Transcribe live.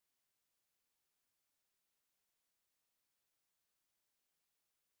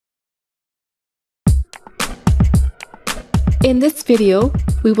In this video,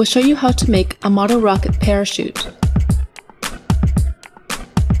 we will show you how to make a model rocket parachute.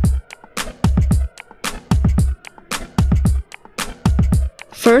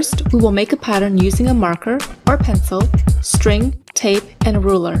 First, we will make a pattern using a marker or pencil, string, tape, and a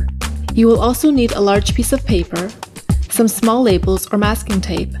ruler. You will also need a large piece of paper, some small labels or masking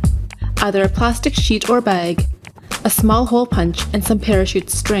tape, either a plastic sheet or bag, a small hole punch, and some parachute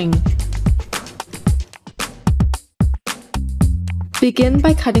string. Begin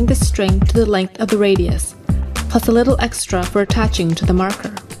by cutting the string to the length of the radius, plus a little extra for attaching to the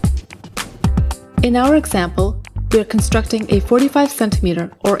marker. In our example, we are constructing a 45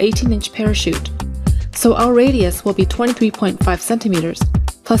 cm or 18-inch parachute, so our radius will be 23.5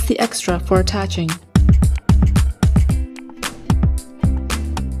 cm, plus the extra for attaching.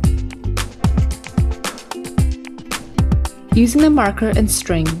 Using the marker and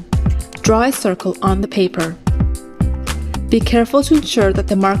string, draw a circle on the paper. Be careful to ensure that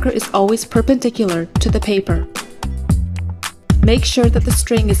the marker is always perpendicular to the paper. Make sure that the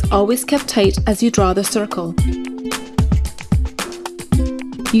string is always kept tight as you draw the circle.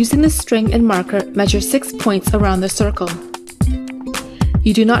 Using the string and marker, measure 6 points around the circle.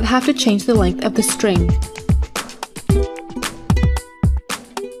 You do not have to change the length of the string.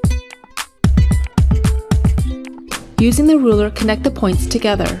 Using the ruler, connect the points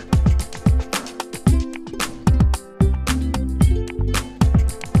together.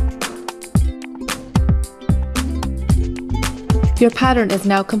 Your pattern is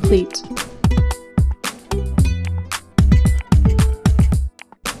now complete.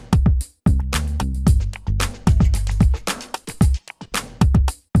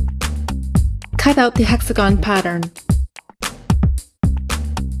 Cut out the hexagon pattern.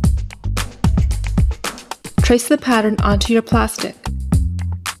 Trace the pattern onto your plastic.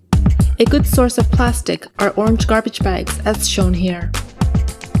 A good source of plastic are orange garbage bags, as shown here.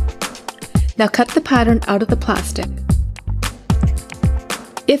 Now cut the pattern out of the plastic.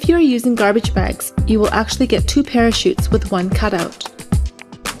 If you are using garbage bags, you will actually get 2 parachutes with one cutout.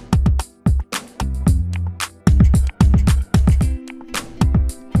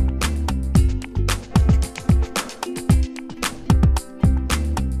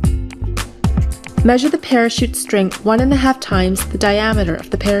 Measure the parachute string 1.5 times the diameter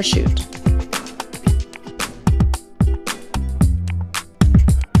of the parachute.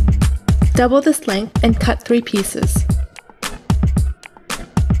 Double this length and cut 3 pieces.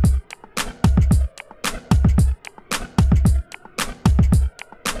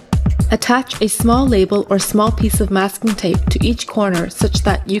 Attach a small label or small piece of masking tape to each corner such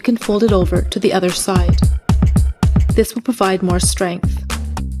that you can fold it over to the other side. This will provide more strength.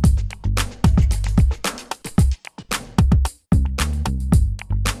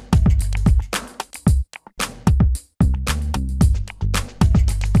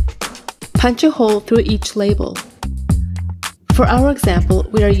 Punch a hole through each label. For our example,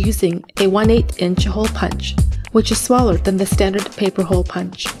 we are using a 1/8 inch hole punch, which is smaller than the standard paper hole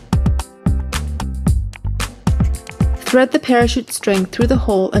punch. Thread the parachute string through the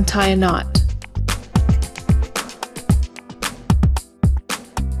hole and tie a knot.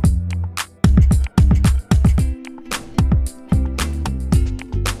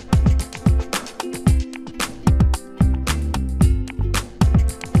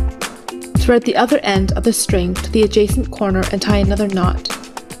 Thread the other end of the string to the adjacent corner and tie another knot.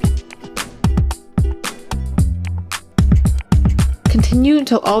 Continue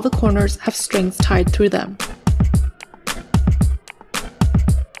until all the corners have strings tied through them.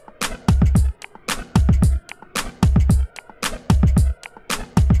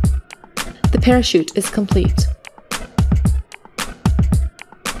 The parachute is complete.